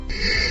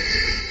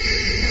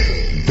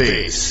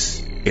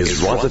This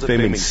is Rise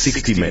FM in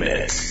 60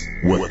 Minutes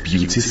with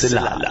Beauty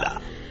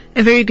Selala.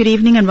 A very good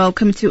evening and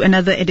welcome to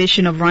another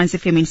edition of Rise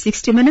FM in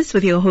 60 Minutes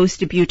with your host,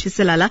 Beauty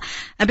Selala.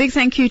 A big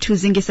thank you to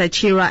Zingisa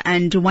Chira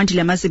and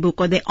Wandile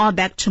Mazibuko. They are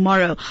back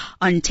tomorrow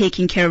on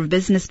Taking Care of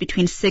Business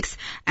between 6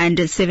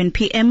 and 7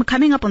 p.m.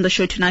 Coming up on the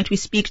show tonight, we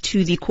speak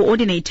to the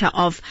coordinator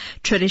of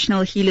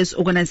Traditional Healers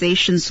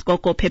Organizations,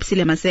 Koko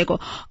Pepsile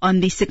Maseko, on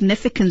the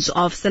significance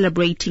of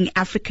celebrating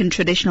African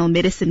Traditional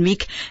Medicine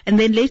Week. And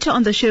then later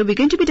on the show, we're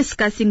going to be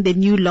discussing the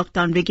new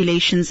lockdown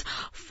regulations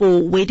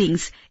for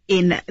weddings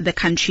in the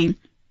country.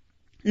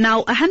 Now,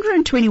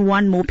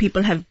 121 more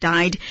people have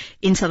died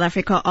in South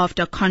Africa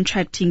after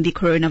contracting the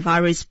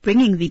coronavirus,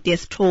 bringing the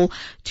death toll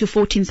to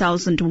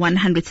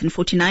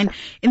 14,149.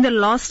 In the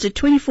last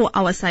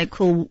 24-hour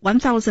cycle,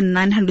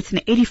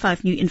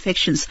 1,985 new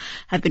infections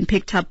have been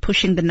picked up,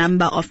 pushing the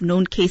number of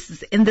known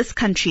cases in this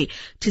country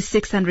to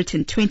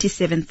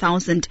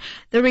 627,000.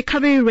 The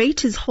recovery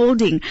rate is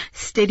holding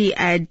steady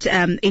at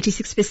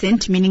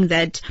 86%, meaning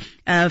that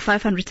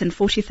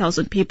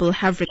 540,000 people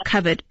have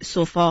recovered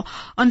so far.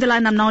 On the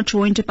line, I'm now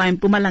joined by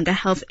Mpumalanga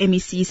Health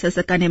MEC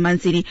Sasekani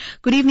Manzini.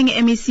 Good evening,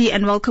 MEC,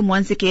 and welcome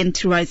once again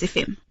to Rise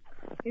FM.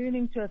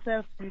 Evening to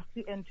yourself,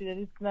 Beauty, and to the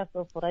listeners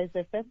of Rise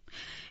FM.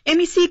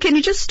 MEC, can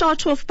you just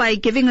start off by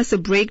giving us a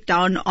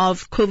breakdown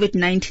of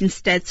COVID-19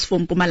 stats for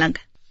Mpumalanga?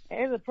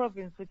 As a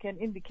province, we can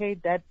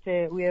indicate that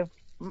we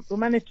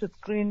managed to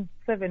screen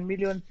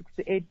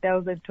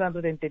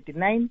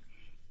 7,068,239,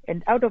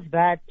 and out of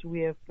that,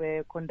 we have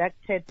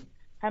conducted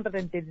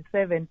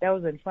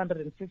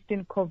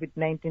 137,415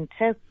 COVID-19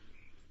 tests,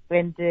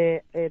 and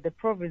the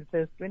province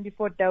has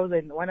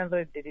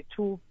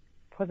 24,132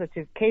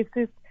 positive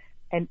cases,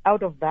 and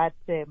out of that,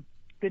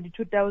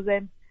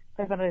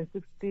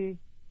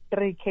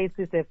 22,563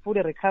 cases have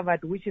fully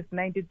recovered, which is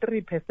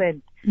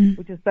 93%,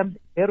 which is something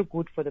very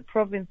good for the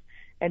province.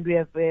 And we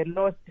have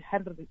lost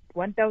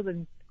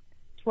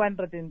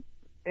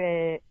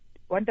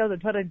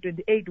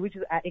 1,228, which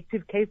is our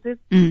active cases,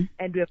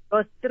 and we have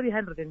lost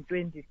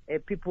 320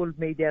 people.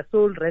 May their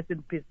soul rest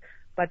in peace.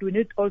 But we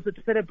need also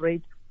to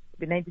celebrate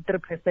the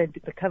 93%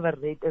 recovery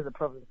rate as a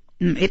province.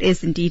 It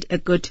is indeed a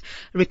good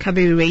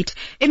recovery rate.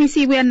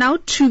 MEC, we are now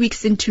 2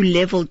 weeks into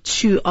level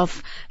 2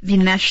 of the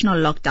national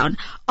lockdown.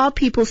 Are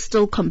people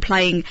still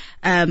complying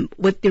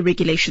with the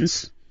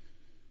regulations?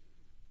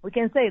 We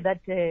can say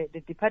that the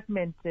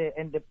department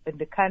and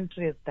the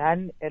country has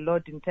done a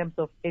lot in terms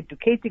of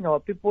educating our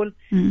people,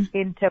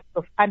 in terms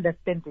of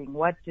understanding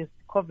what is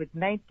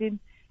COVID-19,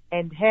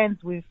 and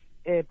hence with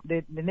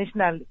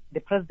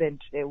the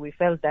president, we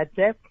felt that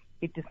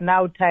it is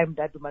now time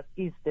that we must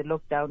ease the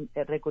lockdown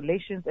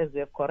regulations, as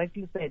we have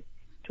correctly said,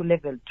 to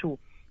level 2.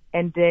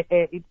 And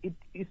it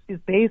is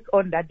based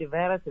on that the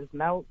virus is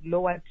now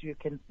lowered. You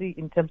can see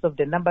in terms of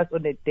the numbers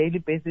on a daily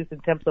basis, in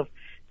terms of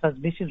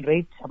transmission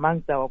rates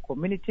amongst our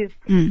communities,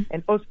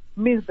 and also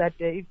means that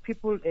if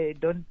people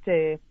don't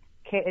care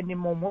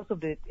anymore, most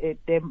of them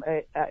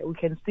we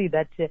can see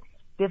that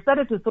they've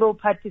started to throw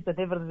parties and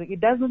everything. It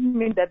doesn't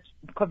mean that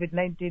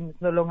COVID-19 is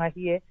no longer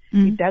here.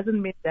 It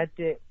doesn't mean that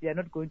they are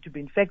not going to be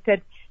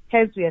infected.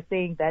 Hence, we are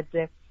saying that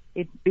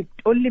it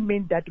only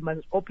means that we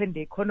must open the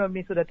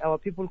economy so that our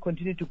people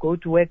continue to go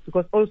to work,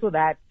 because also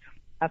that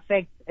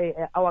affects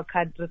our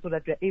country, so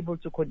that we are able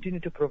to continue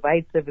to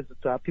provide services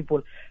to our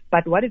people.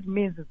 But what it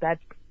means is that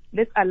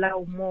let's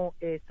allow more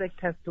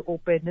sectors to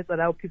open. Let's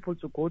allow people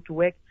to go to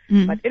work.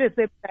 But at the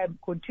same time,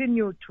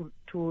 continue to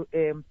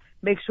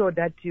make sure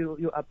that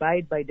you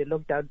abide by the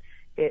lockdown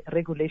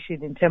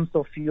regulation in terms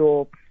of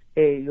your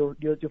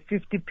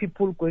 50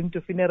 people going to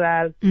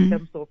funerals, in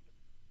terms of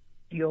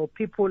your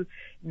people.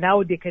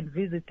 Now they can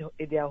visit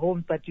their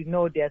homes, but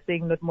they are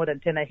saying not more than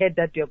 10. I heard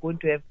that you are going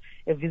to have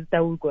a visitor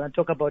who's going to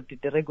talk about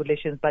the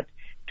regulations, but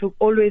to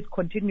always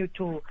continue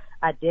to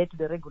adhere to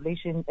the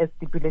regulation as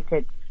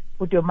stipulated.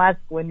 Put your mask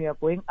when you are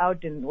going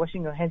out and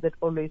washing your hands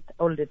all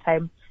the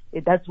time.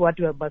 That's what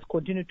we must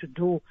continue to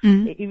do,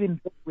 even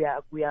though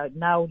we are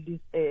now the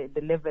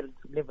level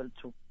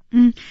 2.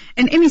 And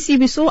MEC,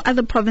 we saw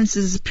other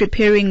provinces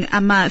preparing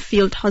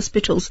field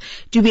hospitals.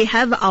 Do we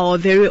have our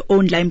very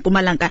own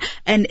Mpumalanga?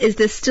 And is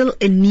there still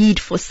a need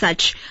for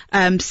such,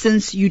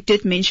 since you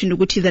did mention,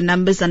 Uguti, the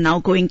numbers are now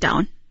going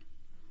down?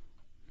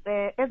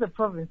 As a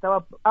province,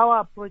 our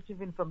approach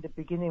even from the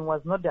beginning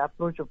was not the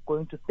approach of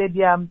going to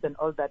stadiums and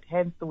all that.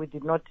 Hence, we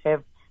did not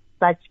have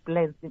such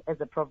plans as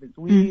a province.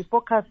 We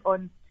focus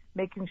on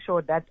making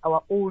sure that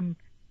our own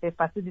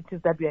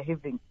facilities that we are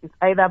having is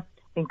either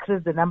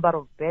increase the number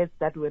of beds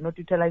that we were not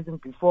utilizing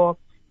before,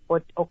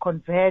 or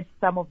convert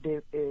some of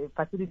the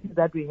facilities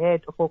that we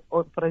had. For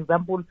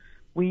example,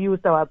 we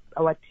used our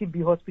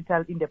TB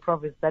hospital in the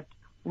province that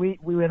we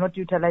were not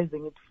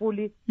utilizing it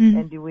fully,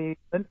 and we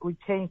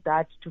changed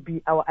that to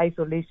be our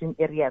isolation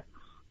areas.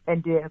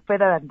 And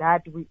further than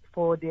that,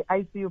 for the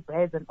ICU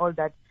beds and all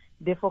that,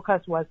 the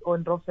focus was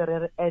on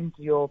Roferer and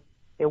your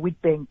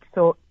Wheatbank.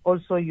 So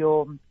also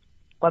your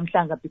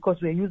Mpumalanga, because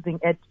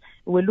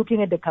we're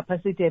looking at the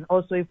capacity and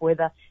also if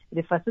whether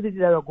the facility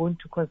that we're going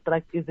to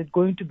construct, is it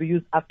going to be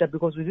used after,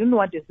 because we didn't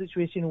want a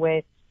situation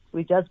where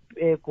we just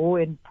go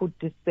and put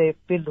this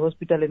field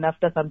hospital, and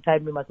after some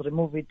time we must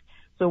remove it.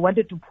 So we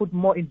wanted to put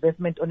more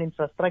investment on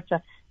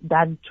infrastructure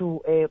than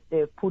to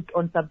put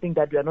on something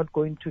that we are not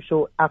going to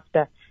show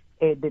after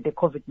the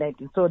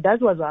COVID-19. So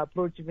that was our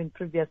approach even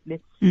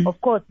previously.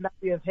 Of course, now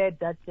we have heard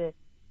that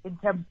in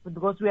terms,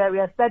 because we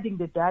are studying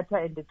the data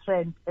and the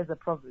trend as a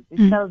province,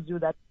 it tells you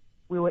that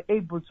we were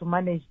able to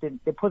manage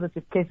the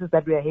positive cases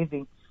that we are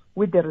having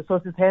with the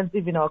resources. Hence,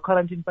 even our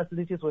quarantine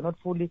facilities were not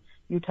fully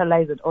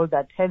utilized and all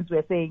that. Hence, we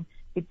are saying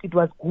it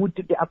was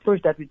good, the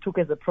approach that we took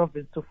as a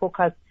province, to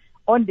focus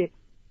on the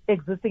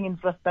existing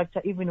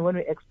infrastructure. Even when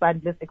we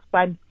expand, let's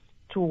expand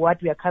to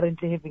what we are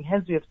currently having.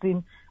 Hence, we have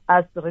seen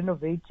us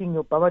renovating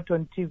your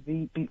Babaton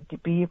TV,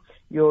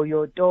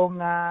 your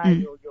Tonga,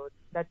 your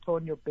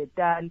Laton, your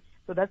Betal.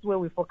 So that's where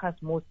we focus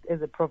most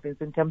as a province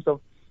in terms of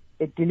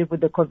dealing with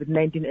the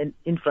COVID-19 and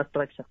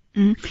infrastructure.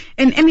 And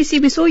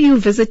MEC, we saw you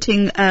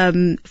visiting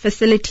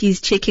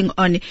facilities, checking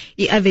on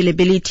the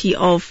availability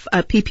of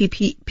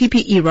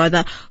PPE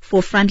rather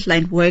for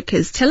frontline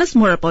workers. Tell us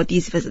more about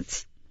these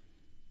visits.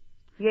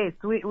 Yes,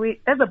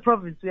 we as a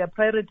province, we are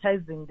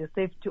prioritizing the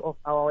safety of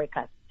our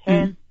workers.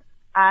 Hence,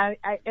 I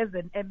as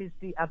an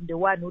MEC, I'm the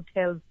one who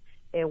tells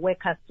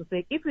workers to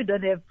say, if you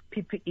don't have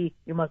PPE,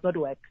 you must not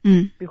work.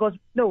 Because we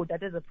know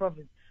that as a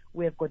province,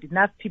 we have got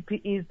enough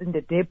PPEs in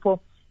the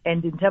depot,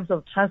 and in terms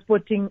of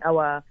transporting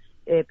our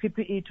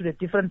PPE to the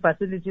different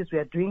facilities, we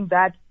are doing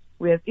that.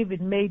 We have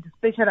even made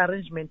special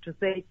arrangement to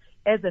say,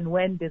 as and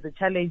when there's a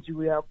challenge,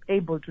 we are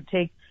able to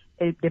take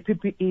the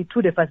PPE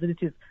to the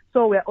facilities.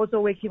 So we are also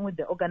working with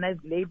the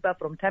organized labor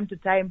from time to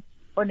time.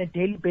 On a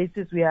daily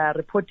basis, we are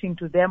reporting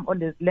to them on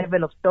the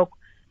level of stock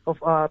of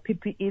our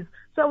PPEs.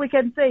 So we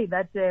can say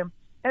that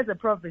as a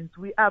province,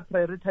 we are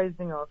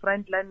prioritizing our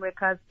frontline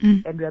workers,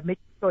 and we are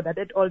making sure that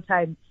at all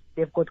times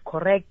they've got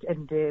correct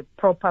and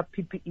proper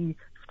PPE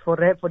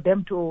for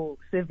them to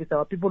service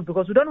our people,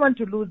 because we don't want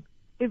to lose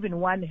even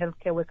one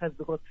healthcare worker,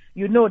 because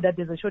you know that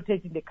there's a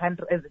shortage in the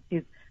country as it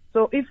is.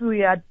 So if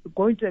we are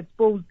going to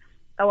expose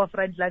our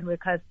frontline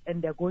workers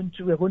and we're going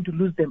to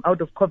lose them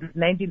out of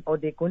COVID-19, or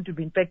they're going to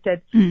be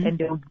infected and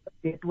they will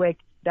be at work,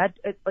 that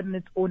on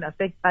its own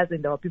affects us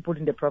and our people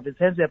in the province.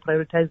 Hence, we are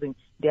prioritizing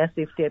their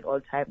safety at all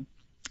times.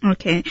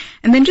 Okay.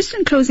 And then just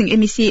in closing,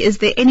 MEC, is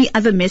there any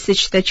other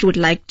message that you would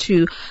like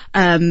to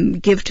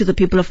give to the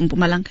people of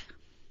Mpumalanga?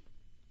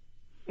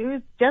 It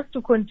is just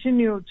to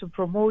continue to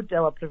promote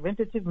our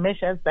preventative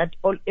measures that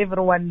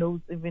everyone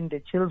knows, even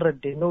the children,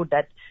 they know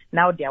that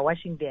now they are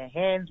washing their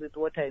hands with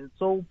water and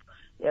soap.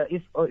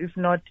 If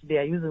not, they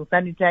are using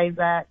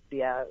sanitizer.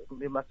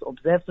 We must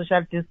observe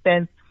social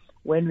distance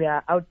when we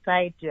are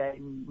outside, you are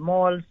in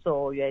malls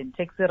or you are in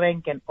taxi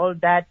rank and all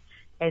that.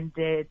 And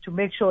to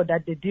make sure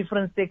that the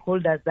different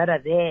stakeholders that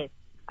are there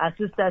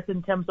assist us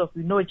in terms of,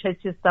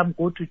 churches, some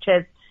go to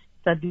church,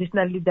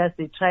 traditional leaders,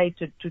 they try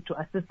to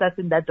assist us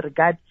in that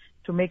regard,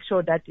 to make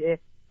sure that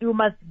you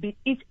must be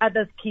each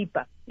other's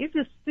keeper. If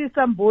you see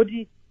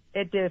somebody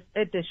at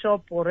the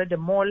shop or at the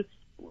mall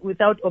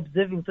without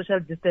observing social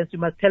distance, you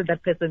must tell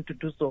that person to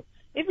do so.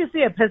 If you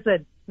see a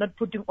person not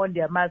putting on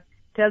their mask,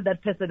 tell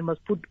that person he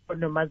must put on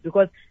the mask,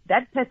 because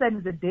that person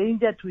is a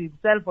danger to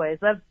himself or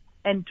herself,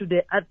 and to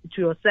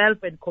yourself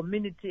and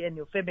community and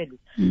your family.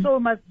 So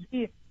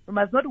we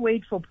must not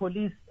wait for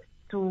police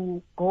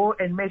to go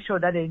and make sure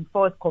that they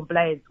enforce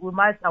compliance. We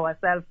must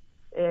ourselves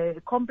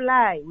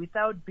comply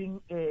without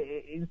being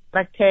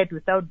instructed,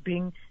 without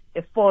being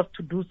forced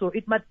to do so.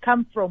 It must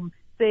come from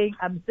saying,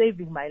 I'm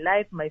saving my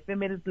life, my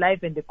family's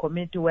life, and the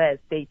community where I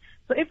stay.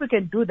 So if we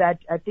can do that,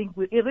 I think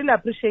we really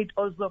appreciate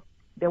also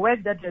the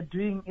work that they're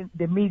doing in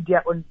the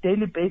media on a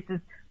daily basis,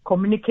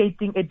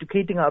 communicating,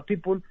 educating our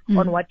people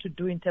on what to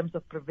do in terms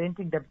of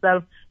preventing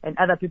themselves and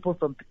other people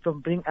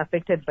from being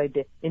infected by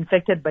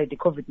the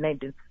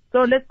COVID-19. So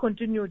let's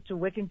continue to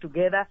working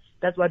together.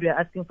 That's what we are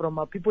asking from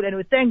our people, and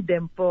we thank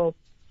them for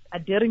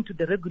adhering to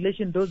the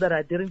regulation. Those that are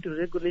adhering to the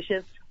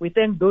regulations, we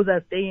thank those that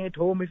are staying at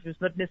home if it's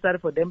not necessary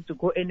for them to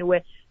go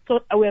anywhere.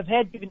 So we have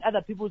heard even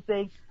other people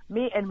saying,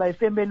 me and my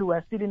family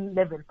were still in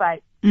level 5.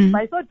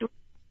 By so doing,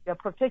 you're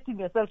protecting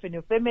yourself and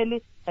your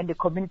family and the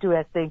community we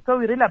are staying. So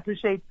we really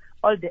appreciate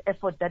all the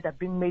efforts that are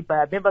being made by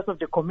our members of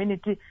the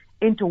community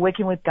into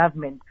working with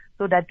government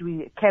so that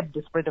we curb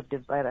the spread of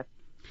this virus.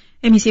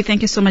 MEC,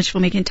 thank you so much for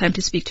making time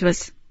to speak to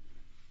us.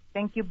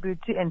 Thank you,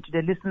 Beauty, and to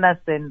the listeners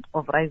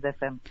of Rise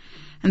FM.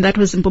 And that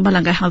was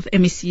Mpumalanga Health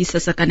MEC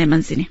Sasekani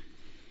Manzini.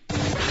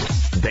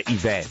 The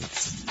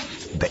events,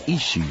 the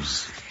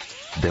issues,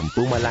 the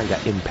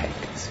Mpumalanga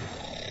impact.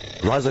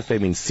 Rise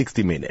FM in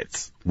 60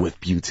 minutes with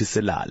Beauty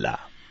Selala.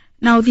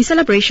 Now, the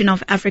celebration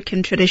of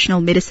African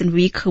Traditional Medicine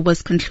Week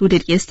was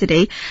concluded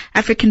yesterday.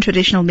 African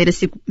Traditional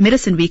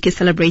Medicine Week is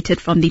celebrated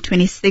from the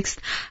 26th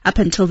up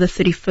until the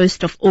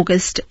 31st of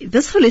August.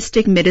 This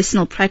holistic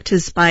medicinal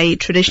practice by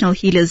traditional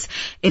healers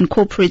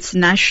incorporates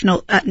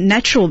natural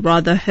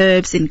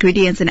herbs,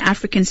 ingredients, and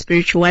African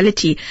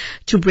spirituality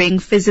to bring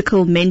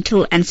physical,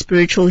 mental, and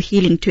spiritual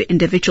healing to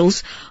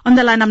individuals. On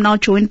the line, I'm now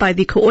joined by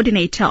the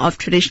coordinator of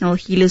Traditional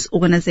Healers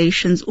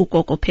Organizations,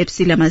 Gogo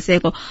Pepsile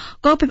Maseko.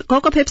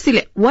 Gogo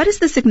Pepsile, what is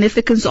the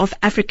significance of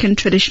African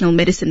Traditional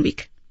Medicine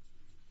Week?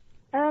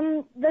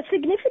 The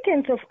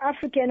significance of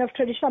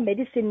Traditional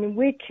Medicine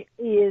Week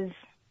is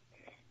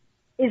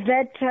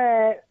that,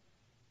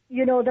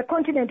 the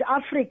continent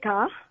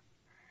Africa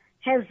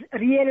has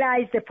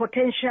realized the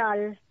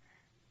potential,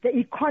 the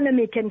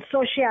economic and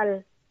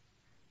social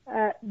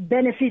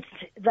benefits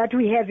that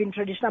we have in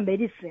traditional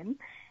medicine,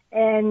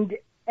 and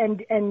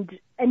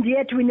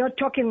yet we're not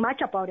talking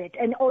much about it.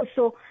 And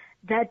also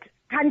that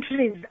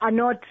countries are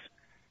not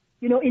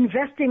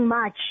investing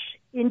much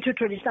into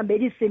traditional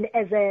medicine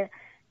as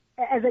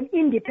an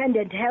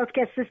independent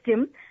healthcare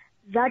system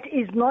that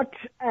is not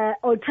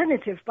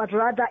alternative, but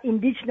rather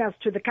indigenous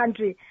to the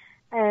country,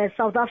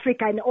 South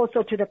Africa, and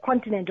also to the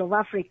continent of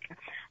Africa.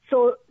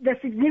 So the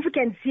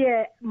significance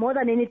here, more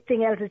than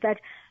anything else, is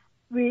that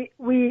we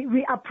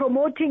are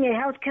promoting a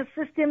healthcare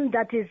system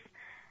that is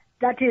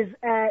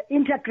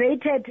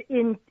integrated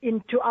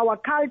into our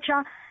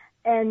culture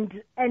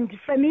and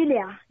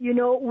familiar,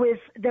 with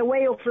the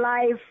way of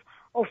life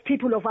of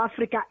people of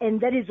Africa,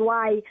 and that is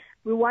why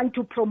we want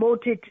to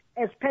promote it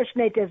as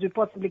passionate as we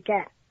possibly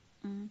can.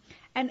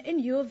 And in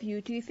your view,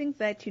 do you think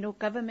that,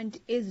 government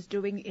is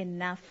doing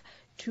enough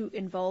to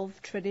involve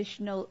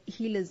traditional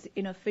healers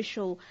in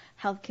official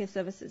healthcare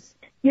services?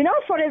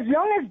 For as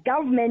long as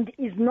government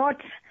is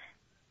not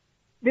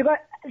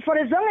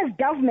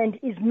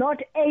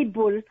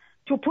able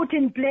to put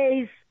in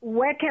place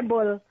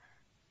workable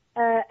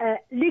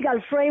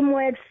legal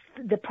frameworks,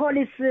 the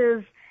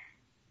policies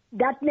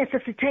that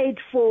necessitate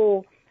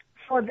for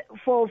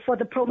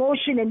the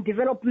promotion and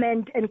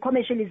development and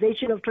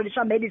commercialization of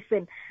traditional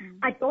medicine,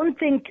 I don't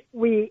think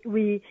we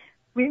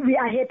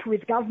are happy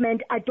with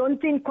government. I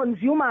don't think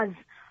consumers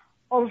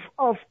of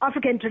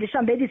African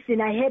traditional medicine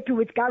are happy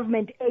with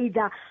government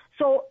either.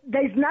 So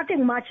there is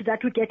nothing much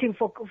that we're getting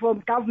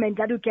from government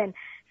that we can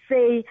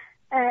say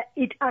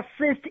it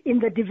assists in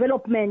the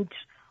development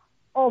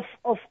of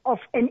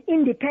an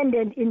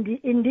independent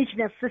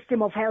indigenous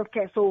system of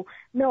healthcare. So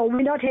no,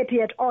 we're not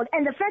happy at all.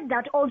 And the fact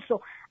that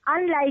also,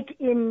 unlike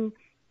in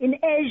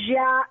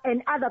Asia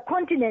and other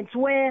continents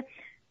where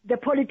the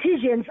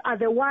politicians are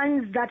the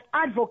ones that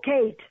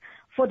advocate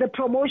for the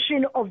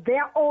promotion of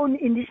their own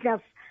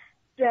indigenous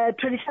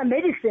traditional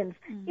medicines,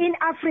 in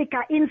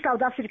Africa, in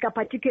South Africa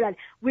particularly,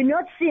 we're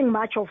not seeing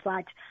much of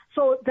that.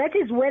 So that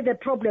is where the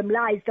problem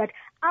lies, that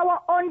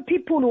our own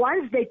people,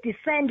 once they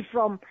descend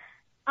from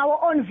our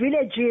own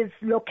villages,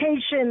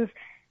 locations,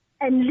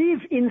 and live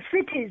in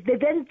cities, they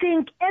then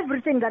think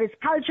everything that is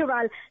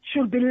cultural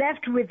should be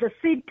left with the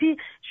city,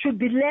 should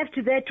be left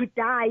there to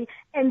die,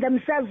 and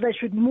themselves they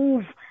should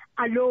move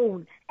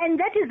alone. And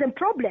that is a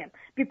problem,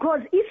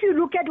 because if you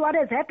look at what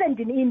has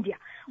happened in India,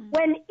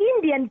 when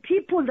Indian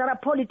people that are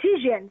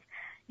politicians,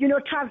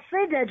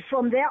 translated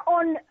from their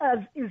own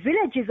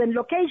villages and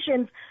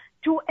locations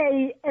to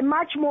a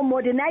much more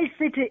modernized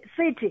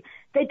city,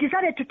 they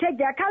decided to take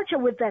their culture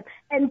with them.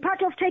 And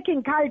part of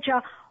taking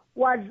culture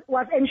was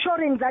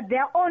ensuring that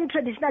their own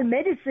traditional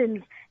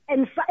medicines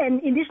and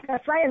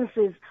indigenous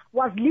sciences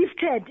was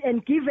lifted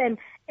and given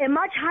a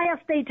much higher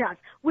status.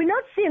 We're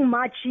not seeing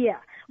much here.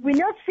 We're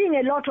not seeing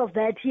a lot of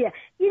that here.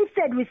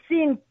 Instead, we're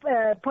seeing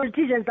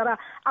politicians that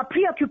are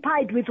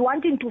preoccupied with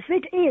wanting to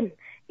fit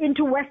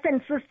into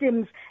Western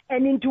systems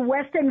and into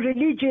Western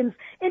religions,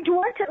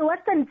 into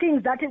Western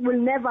things that it will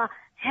never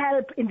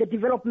help in the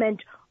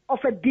development of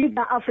a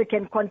bigger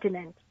African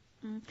continent.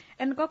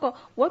 And Gogo,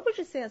 what would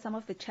you say are some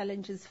of the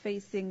challenges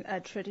facing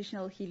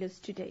traditional healers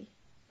today?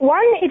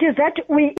 One, it is that we